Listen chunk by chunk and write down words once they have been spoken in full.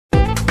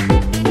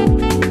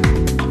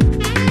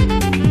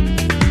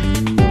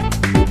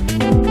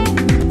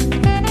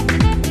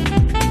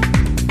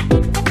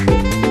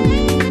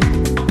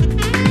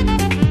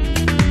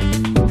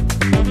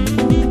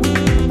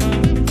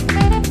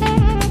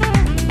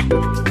こ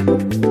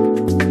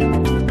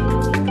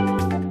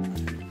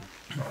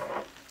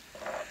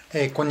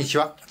んにち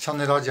は。チャン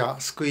ネルアジャ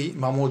救い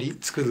守り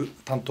作る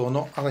担当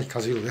の荒木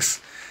和博で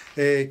す。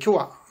今日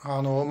は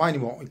前に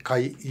も1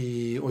回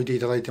おいで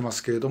いただいてま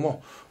すけれど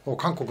も、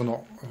韓国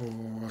の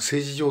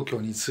政治状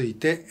況につい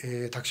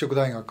て拓殖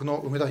大学の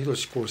梅田晧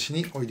士講師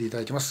においでいた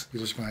だいてます。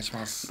よろしくお願いし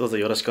ます。どうぞ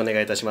よろしくお願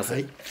いいたします。は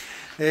い。こ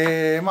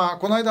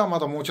の間はま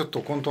だもうちょっ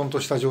と混沌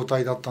とした状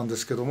態だったんで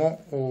すけど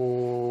も、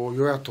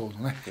与野党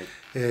のね、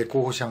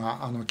候補者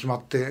が決ま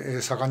っ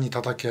て盛んに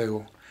叩き合い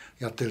を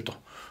やっていると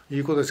い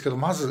うことですけど、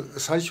まず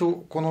最初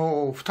こ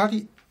の2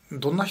人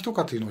どんな人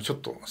かというのをちょっ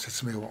と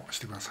説明をし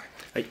てください。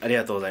はい、あり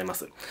がとうございま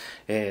す。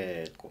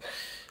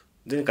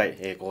前回、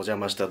お邪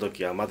魔した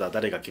時はまだ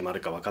誰が決まる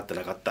か分かって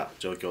なかった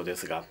状況で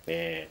すが、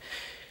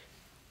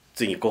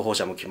ついに候補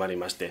者も決まり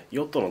まして、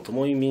与党の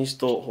共に民主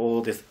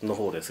党の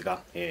方です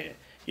が、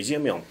イ・ジェ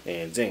ミョン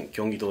前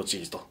京畿道知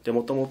事とで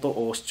もとも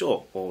と市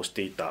長をし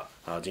ていた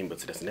人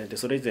物ですね。で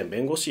それ以前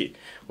弁護士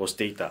をし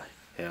ていた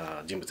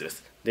人物で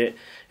す。で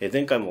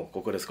前回も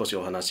ここで少し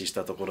お話しし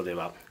たところで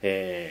は、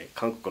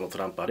韓国のト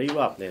ランプあるい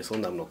はソ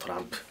ンナムのトラ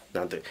ンプ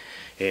なんて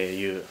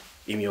いう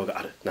異名が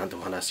あるなんてお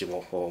話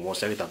も申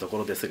し上げたとこ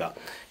ろですが、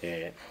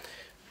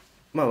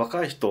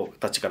若い人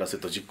たちからす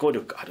ると実行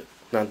力がある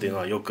なんていうの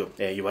はよく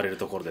言われる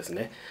ところです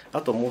ね。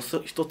あともう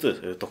一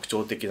つ特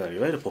徴的なのはい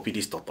わゆるポピュ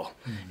リストと、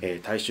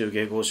大衆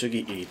迎合主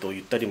義と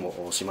言ったり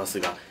もします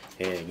が、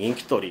人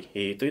気取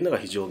りというのが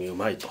非常にう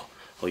まい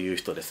という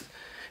人です。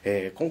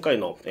今回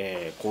の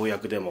公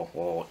約で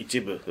も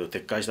一部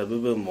撤回した部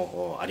分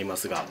もありま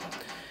すが、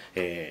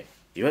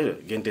いわゆ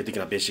る限定的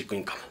なベーシックイ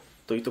ンカム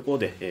というところ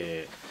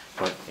で、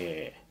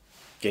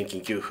現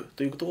金給付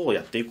というところを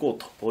やっていこ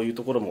うという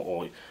ところ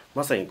も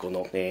まさにこ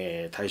の、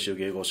大衆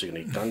迎合主義の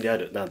一環であ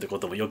るなんてこ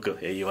ともよく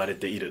言われ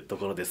ていると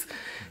ころです。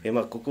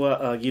ここ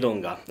は議論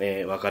が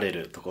分かれ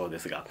るところで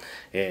すが、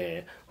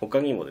他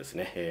にもです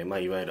ね、い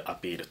わゆるア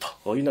ピール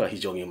というのが非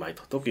常にうまい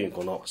と。特に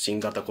この新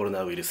型コロ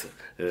ナウイルス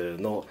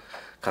の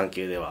関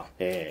係では、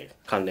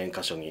関連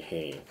箇所に、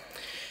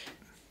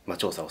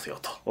調査をせよ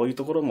という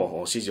ところも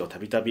指示をた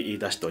びたび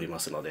出しておりま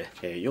すので、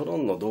世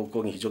論の動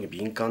向に非常に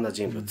敏感な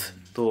人物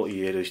と言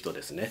える人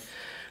ですね。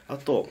あ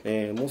と、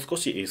もう少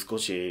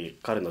し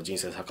彼の人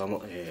生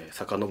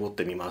遡っ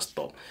てみます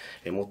と、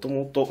もと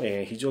もと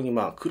非常に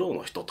苦労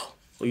の人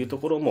というと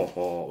ころ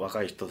も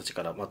若い人たち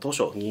から当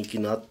初人気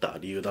のあった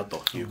理由だ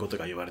ということ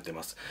が言われてい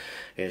ます。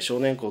少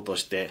年校と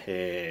し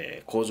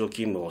て、工場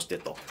勤務をして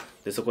と、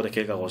でそこで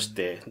怪我をし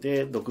て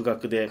で独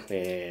学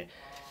で、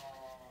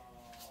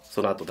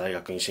その後大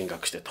学に進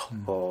学して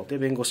と、で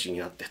弁護士に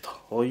なって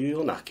という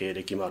ような経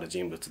歴もある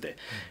人物で、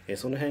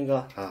その辺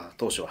が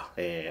当初は、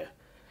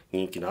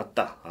人気のあっ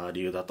た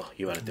理由だと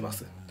言われていま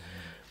す。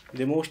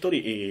でもう一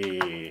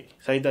人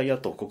最大野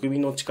党国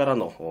民の力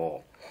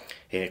の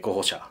候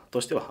補者と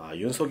しては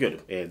ユン・ソギョ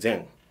ル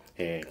前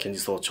検事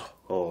総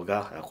長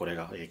がこれ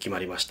が決ま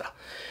りました。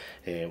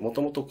も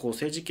ともと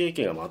政治経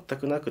験が全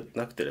くなく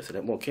てです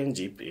ね、もう検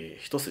事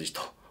一筋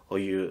と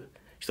いう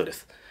人で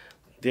す。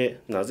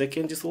でなぜ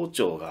検事総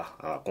長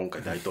が今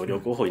回大統領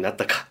候補になっ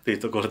たかという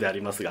ところであ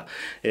りますが、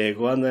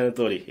ご案内の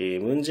通り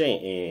ムン・ジェ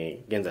イ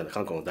ン現在の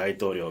韓国の大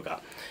統領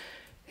が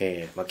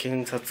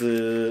検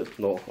察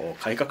の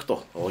改革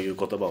という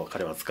言葉を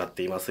彼は使っ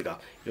ています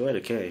が、いわ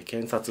ゆる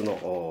検察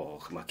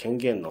の権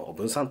限の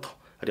分散と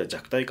あるいは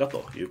弱体化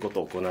というこ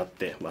とを行っ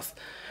ています。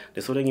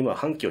でそれに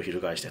反旗を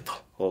翻して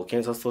と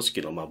検察組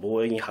織の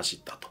防衛に走っ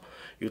たと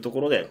いうとこ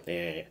ろ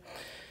で、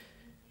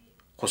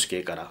保守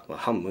系から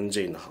反ムン・ジ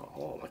ェインの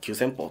急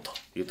先鋒と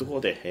いうとこ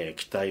ろで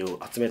期待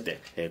を集めて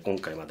今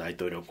回大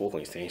統領候補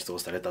に選出を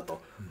されたと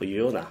いう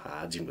よう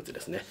な人物で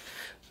すね。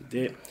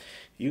で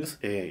イ・ジ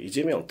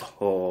ェミョンと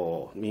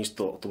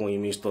共に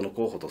民主党の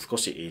候補と少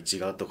し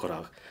違うところ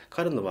は、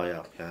彼の場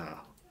合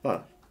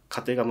は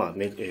家庭が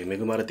恵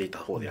まれていた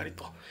方であり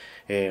と、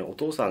お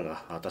父さん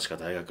が確か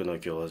大学の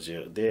教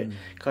授で、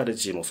彼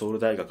自身もソウル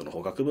大学の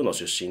法学部の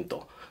出身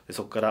と、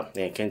そこから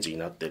検事に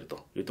なっている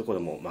というところ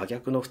でも真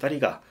逆の2人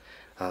が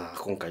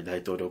今回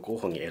大統領候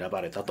補に選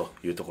ばれたと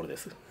いうところで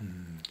す。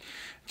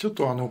ちょっ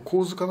と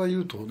構図から言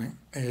うとね、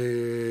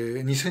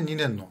2002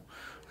年の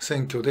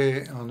選挙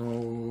で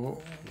ノ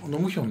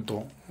ムヒョン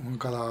とそれ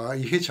から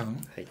イ・ヘチャ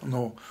ン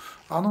の、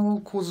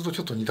構図と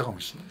ちょっと似たか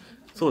もしれない。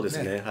そうで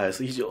すね、はい、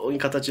非常に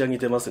形は似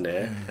てます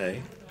ね。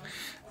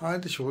あれ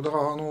でしょう。だか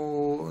ら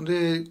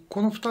で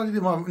この2人で、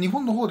日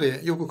本の方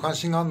でよく関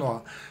心がある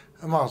の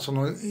は、そ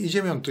のイ・ジ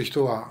ェミョンという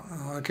人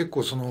は結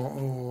構そ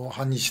の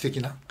反日的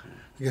な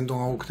言動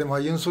が多くて、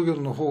ユン・ソギョ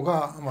ルの方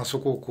が、そ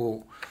こ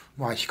を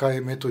控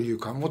えめという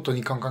か、もっと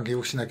日韓関係を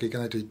良くしなきゃいけ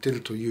ないと言ってい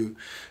るという、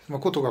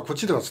ことがこっ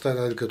ちでは伝え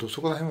られるけど、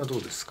そこら辺はど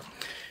うですか。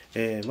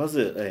ま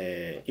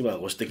ず、今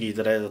ご指摘い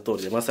ただいた通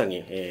りで、まさ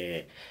に、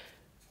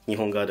日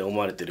本側で思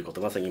われているこ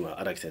と、まさに今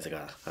荒木先生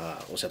が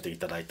おっしゃってい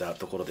ただいた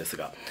ところです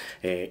が、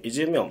イ・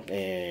ジェミ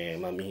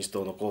ョン、民主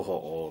党の候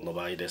補の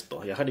場合です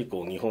と、やはり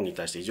日本に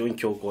対して非常に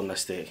強硬な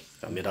姿勢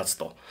が目立つ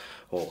と。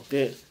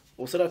で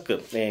おそら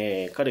く、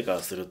彼から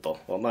すると、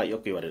よ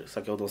く言われる、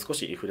先ほど少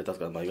し触れたと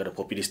か、いわゆる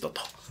ポピュリスト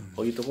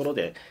というところ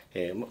で、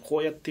こ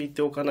うやって言っ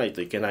ておかない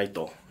といけない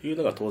という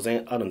のが当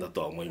然あるんだ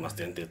とは思います、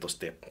前提とし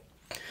て。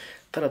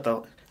た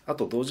だあ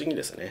と同時に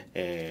です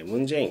ね、ム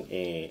ン・ジェイ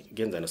ン、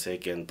現在の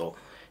政権と、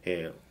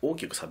大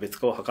きく差別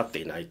化を図って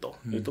いないと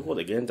いうとこ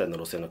ろで、現在の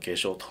路線の継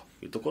承と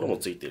いうところも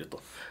ついている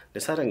と。で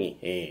さらに、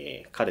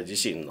彼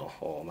自身の、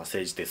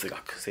政治哲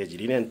学、政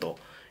治理念と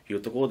い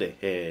うところ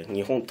で、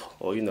日本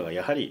というのが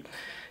やはり、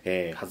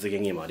発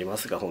言にもありま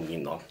すが、本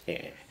人の、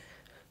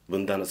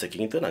分断の責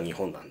任というのは日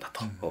本なんだ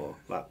と、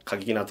過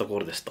激なとこ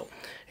ろですと、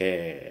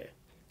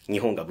日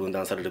本が分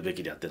断されるべ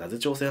きであって、なぜ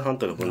朝鮮半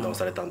島が分断を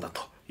されたんだ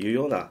という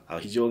ような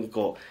非常に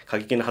過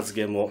激な発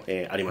言も、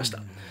ありまし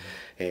た。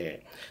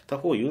他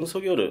方、ユン・ソ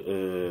ギョ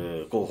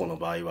ル候補の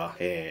場合は、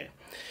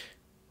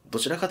ど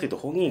ちらかというと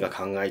本人が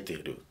考えて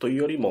いるという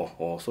より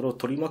も、それを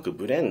取り巻く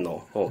ブレーン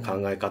の考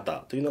え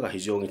方というのが非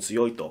常に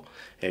強いと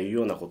いう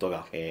ようなこと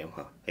が、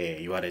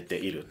言われて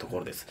いるとこ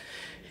ろです。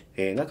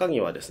中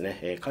にはです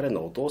ね、彼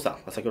のお父さ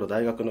ん、先ほど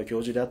大学の教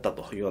授であった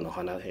というような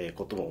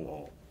こと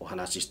もお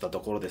話ししたと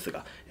ころです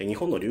が、日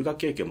本の留学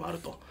経験もある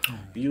と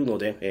いうの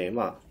で、い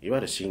わゆ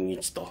る親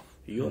日と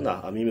いうよう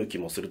な見向き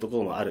もするとこ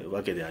ろもある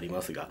わけであり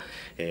ますが、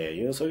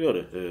ユン・ソギョ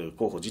ル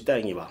候補自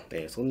体には、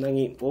そんな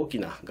に大き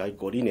な外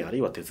交理念ある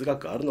いは哲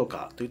学あるの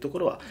かというとこ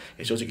ろは、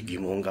正直疑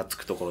問がつ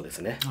くところです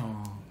ね。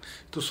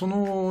そ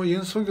のユ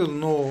ン・ソギョル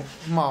の、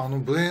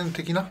ブレーン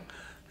的な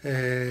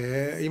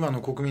今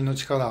の国民の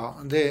力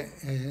で、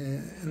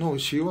の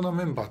主要な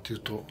メンバーという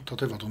と、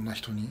例えばどんな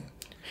人に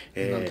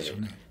なるでしょ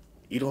うね。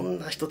いろん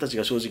な人たち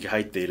が正直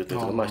入っているとい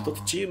うか、一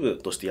つチー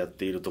ムとしてやっ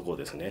ているところ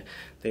ですね。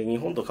で日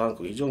本と韓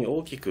国非常に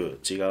大きく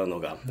違うの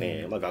が、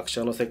学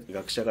者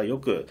がよ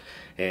く、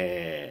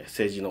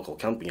政治のキ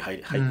ャンプに入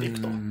ってい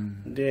くと。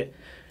で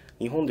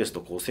日本ですと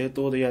政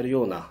党でやる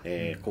ような、い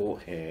わ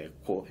ゆ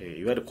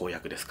る公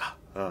約ですか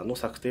の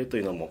策定と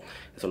いうのも、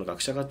その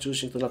学者が中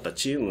心となった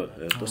チーム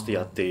として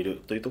やっている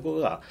というところ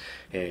が、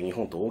日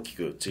本と大き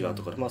く違う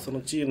ところ、そ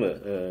のチー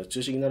ム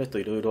中心になる人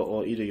いろい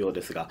ろいるよう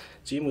ですが、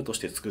チームとし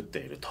て作って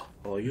いる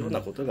というよう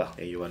なことが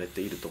言われ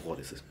ているところ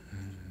です。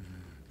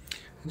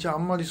じゃああ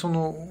んまりそ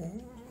の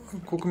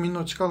国民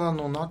の力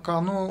の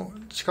中の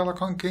力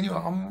関係に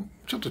は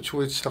ちょっと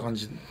超越した感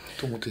じ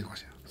と思っていいかも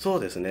しれない。そう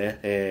です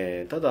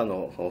ね、ただ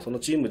その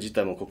チーム自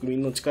体も国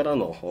民の力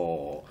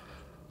の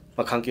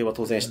関係は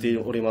当然して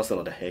おります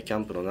ので、キャ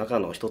ンプの中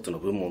の一つの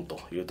部門と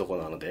いうとこ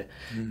ろなので、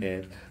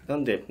な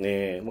ん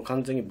で、もう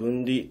完全に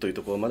分離という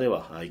ところまで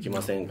はいき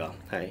ませんが、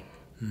はい。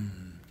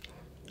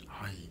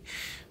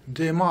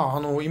で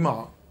今、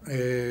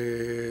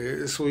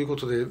そういうこ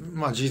とで、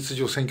事実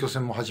上選挙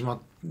戦も始まっ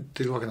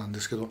ているわけなんで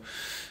すけど、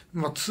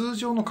通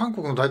常の韓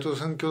国の大統領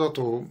選挙だ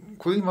と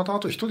これにまたあ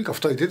と1人か2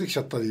人出てきち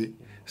ゃったり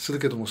する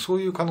けども、そ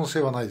ういう可能性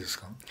はないです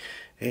か？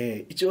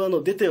一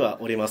応出ては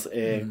おります。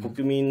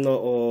国民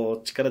の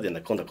力では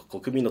なく、今度は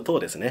国民の党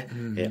ですね。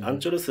アン・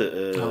チョル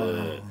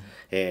ス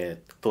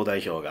党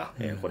代表が、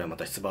これはま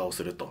た出馬を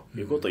すると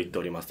いうことを言って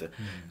おります。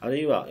ある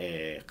いは、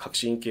革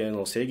新系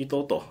の正義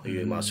党とい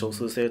う、少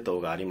数政党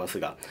があります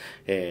が、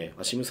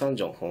シム・サン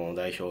ジョン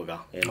代表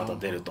が、また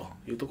出ると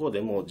いうところ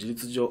で、もう事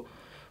実上、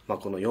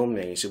この4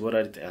名に絞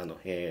られて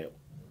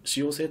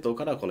主要政党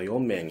からこの4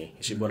名に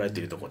絞られて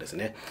いるところです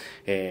ね。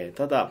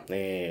ただ、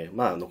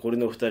残り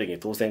の2人に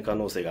当選可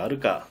能性がある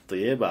かと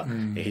いえば、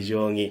非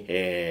常に、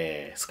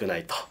少な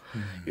いと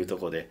いうと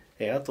ころで、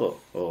あと、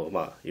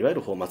いわゆ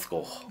る泡沫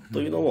候補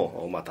というの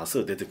も、多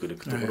数出てくる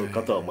ところ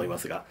かとは思いま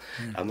すが、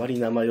あまり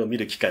名前を見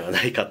る機会は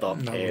ないかと、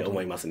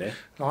思いますね。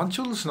アン・チ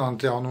ョルスなん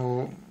てな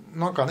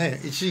んかね、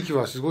一時期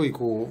はすごい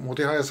も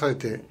てはやされ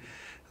て、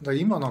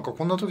今なんか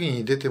こんな時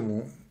に出て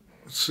も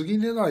過ぎ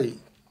狙いっ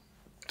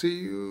て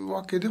いう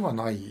わけでは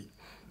ない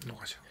の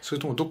かしら。そ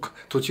れともどっか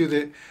途中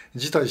で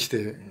辞退し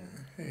て、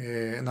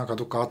なんか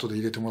どっか後で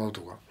入れてもらう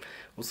とか。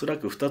おそら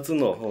く2つ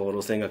の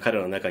路線が彼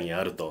らの中に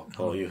あると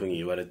いうふうに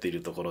言われてい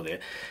るところ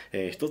で、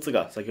一つ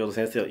が先ほ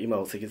ど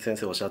今関先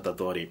生おっしゃった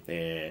通り、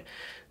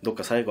どっ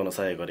か最後の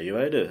最後でい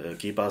わゆる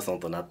キーパーソン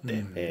となっ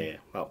て、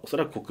おそ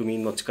らく国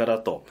民の力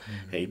と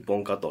一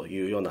本化と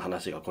いうような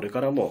話がこれ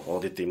からも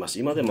出ていますし、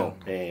今でも、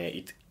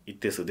一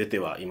定数出て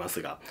はいま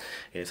すが、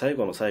最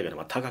後の最後で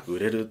高く売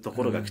れると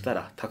ころが来た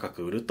ら高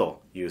く売る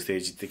という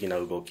政治的な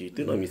動き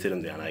というのを見せる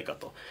んではないか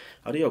と。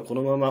あるいはこ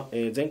のまま、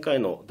前回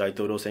の大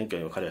統領選挙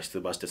にも彼は出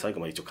馬して最後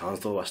まで一応完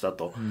走はした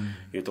と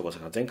いうところで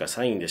すが、前回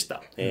3位でし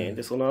た。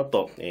でその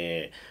後、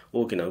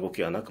大きな動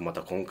きはなくま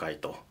た今回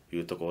とい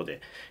うところ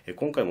で、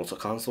今回も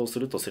完走す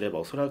るとすれば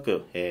おそら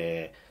く、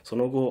そ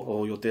の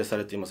後予定さ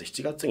れています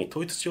7月に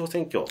統一地方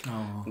選挙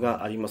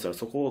がありますので、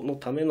そこの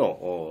ため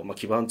の、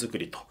基盤作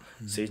りと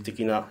政治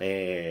的な、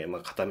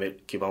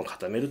基盤を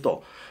固める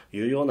とい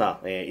うような、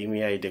意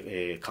味合い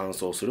で、完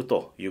走する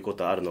というこ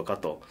とはあるのか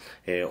と、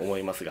思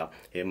いますが、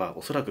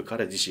おそらく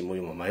彼自身も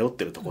今迷っ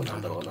ているところな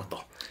んだろうなと、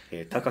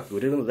高く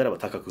売れるのであれば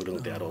高く売る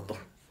のであろうと。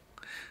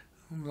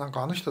なん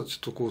かあの人はち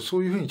ょっとそ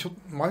ういうふうにちょっ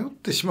と迷っ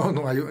てしまう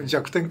のが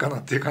弱点かな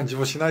っていう感じ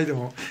もしないで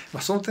も、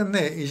その点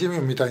ねイ・ジェミ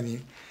ョンみたい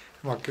に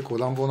結構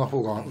乱暴な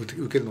方が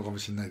受けるのかも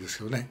しれないで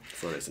すよね。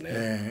そうです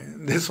ね。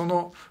で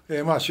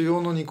主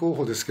要の2候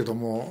補ですけど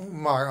も、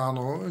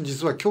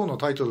実は今日の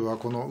タイトルは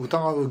この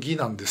疑う義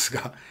なんです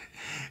が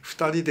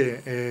2人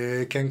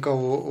で、喧嘩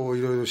を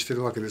いろいろして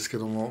るわけですけ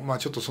ども、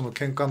ちょっとその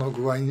喧嘩の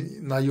具合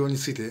内容に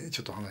ついてち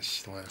ょっと話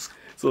してもらえますか。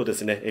そうで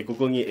すね。こ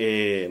こに、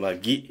義、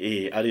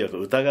あるいは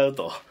疑う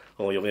と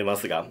読めま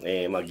すが、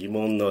疑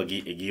問の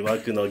疑、疑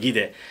惑の疑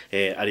で、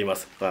ありま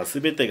す。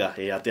全てが、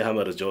当ては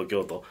まる状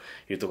況と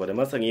いうところで、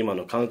まさに今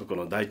の韓国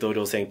の大統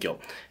領選挙、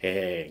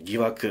疑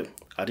惑、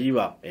あるい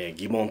は、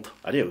疑問と、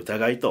あるいは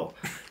疑いと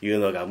いう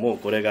のが、もう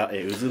これが、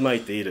渦巻い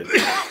ている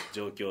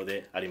状況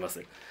でありま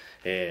す。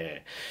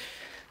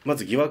ま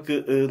ず疑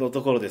惑の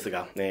ところです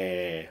が、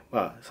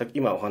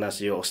今お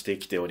話をして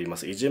きておりま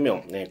すイ・ジェミ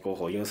ョン候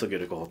補、ユン・ソギョ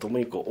ル候補とも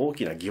に大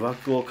きな疑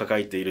惑を抱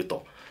えている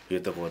とい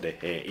うところ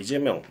で、イ・ジェ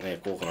ミョン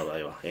候補の場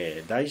合は、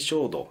大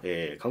衝動、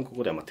韓国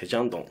語ではテジ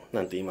ャンドン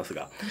なんて言います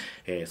が、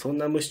ソン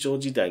ナム市長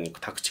時代に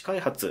宅地開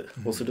発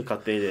をする過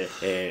程で、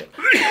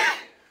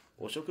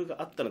汚職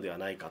があったのでは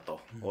ないかと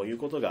いう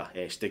ことが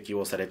指摘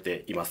をされ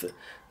ています。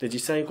で、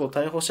実際に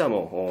逮捕者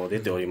も出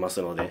ておりま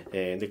すの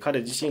で、彼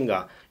自身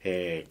が、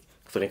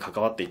それに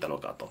関わっていたの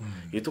かと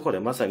いうところで、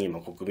まさに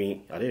今国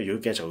民あるいは有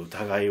権者が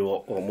疑い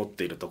を持っ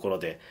ているところ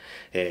で、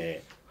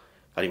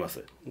ありま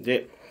す。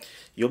で、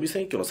予備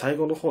選挙の最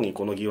後の方に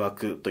この疑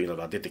惑というの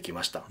が出てき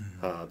ました。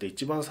で、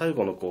一番最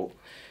後の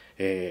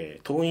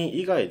党員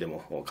以外で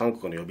も韓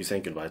国の予備選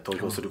挙の場合投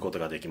票すること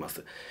ができま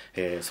す。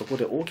そこ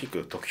で大き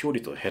く得票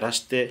率を減ら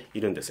してい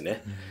るんです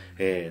ね。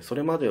そ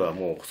れまでは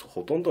もう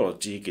ほとんどの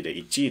地域で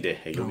1位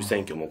で予備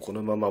選挙もこ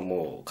のまま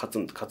もう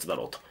勝つだ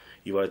ろうと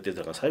言われてい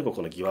たが、最後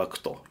この疑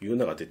惑という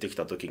のが出てき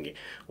たときに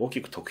大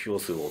きく得票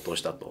数を落と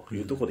したとい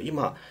うところで、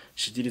今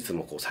支持率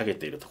も下げ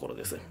ているところ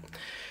です。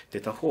で、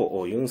他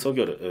方ユン・ソ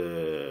ギョ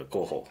ル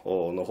候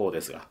補の方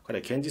ですが、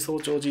彼検事総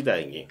長時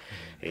代に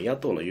野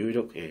党の有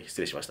力、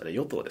失礼しましたね、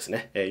与党です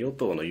ね、与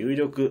党の有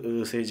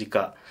力政治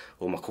家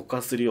を告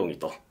発するように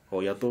と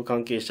野党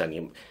関係者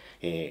に、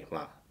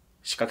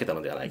仕掛けた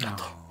のではないか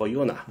という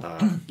ような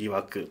疑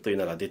惑という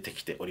のが出て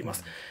きておりま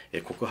す。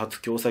告発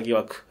教唆疑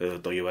惑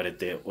と言われ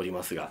ており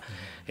ますが、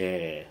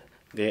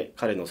で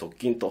彼の側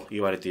近と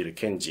言われている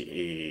検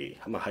事、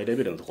ハイレ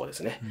ベルのところで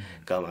すね、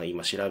が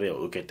今調べを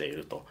受けてい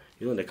ると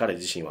いうので、彼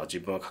自身は自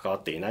分は関わ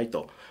っていない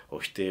と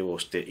否定を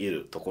してい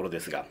るところで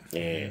すが、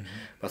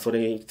そ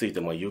れについて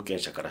も有権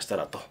者からした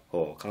ら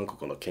と、韓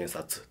国の検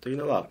察という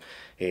のは、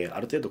あ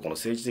る程度この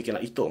政治的な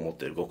意図を持っ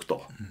て動く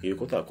という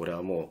ことは、これ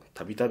はもう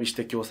たびたび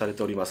指摘をされ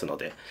ておりますの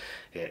で、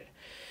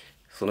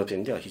その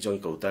点では非常に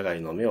疑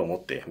いの目を持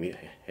って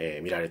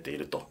見られてい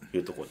るとい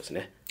うところです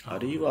ね。あ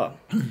るいは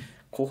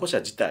候補者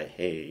自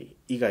体、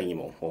以外に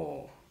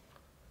も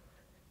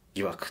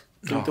疑惑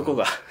というところ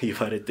が言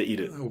われてい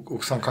る。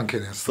奥さん関係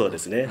のやつ。そうで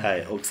すね、は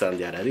い、奥さん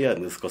である、あるいは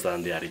息子さ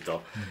んであり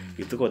と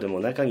いうところでも、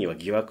中には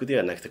疑惑で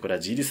はなくてこれは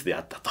事実であ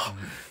った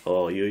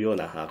というよう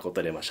なこ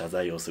とで謝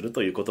罪をする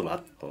ということも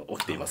起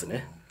きています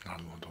ね。な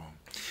るほど。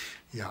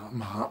いやこ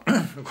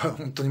れは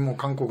本当にもう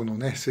韓国の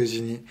ね政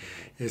治に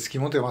好き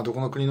もてはど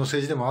この国の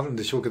政治でもあるん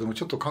でしょうけども、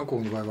ちょっと韓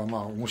国の場合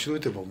は面白い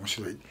といえば面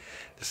白いで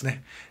す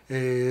ね。と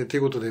い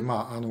うことでこ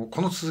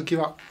の続き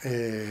は、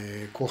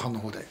後半の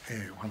方で、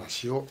お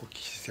話をお聞き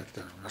していただきた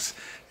いと思います。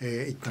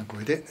一旦こ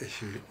れで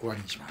終わ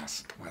りにしま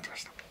す。ありがとう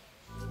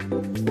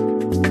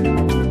ございました。